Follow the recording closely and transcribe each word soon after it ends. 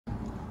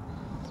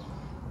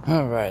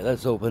Alright,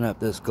 let's open up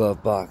this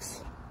glove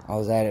box. I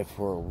was at it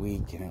for a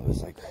week and it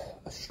was like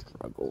a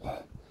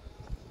struggle.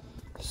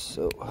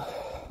 So,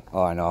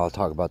 oh, I know, I'll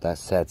talk about that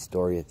sad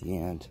story at the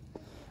end.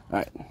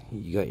 Alright,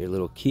 you got your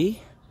little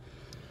key.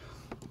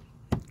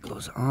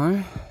 Goes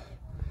on.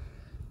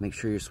 Make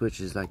sure your switch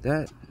is like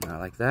that, not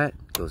like that.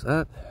 Goes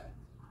up.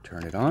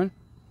 Turn it on.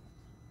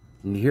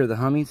 And you hear the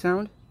humming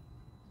sound.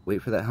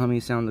 Wait for that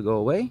humming sound to go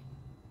away.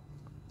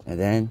 And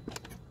then,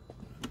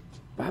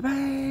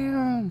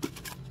 bam!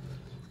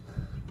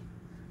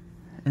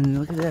 And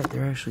look at that,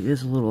 there actually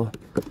is a little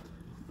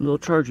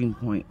charging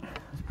point.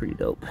 That's pretty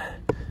dope.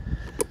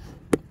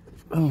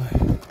 Oh.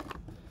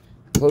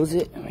 Close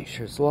it and make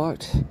sure it's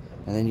locked.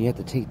 And then you have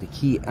to take the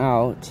key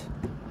out.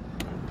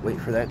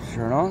 Wait for that to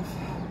turn off.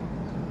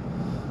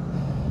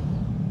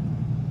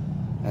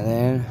 And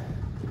then,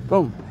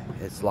 boom,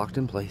 it's locked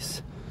in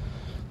place.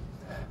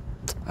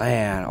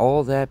 And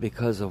all that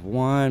because of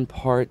one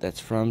part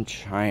that's from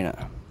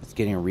China. It's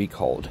getting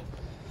recalled.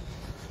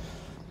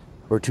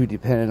 We're too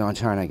dependent on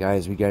China,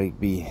 guys. We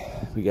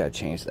gotta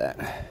change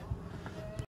that.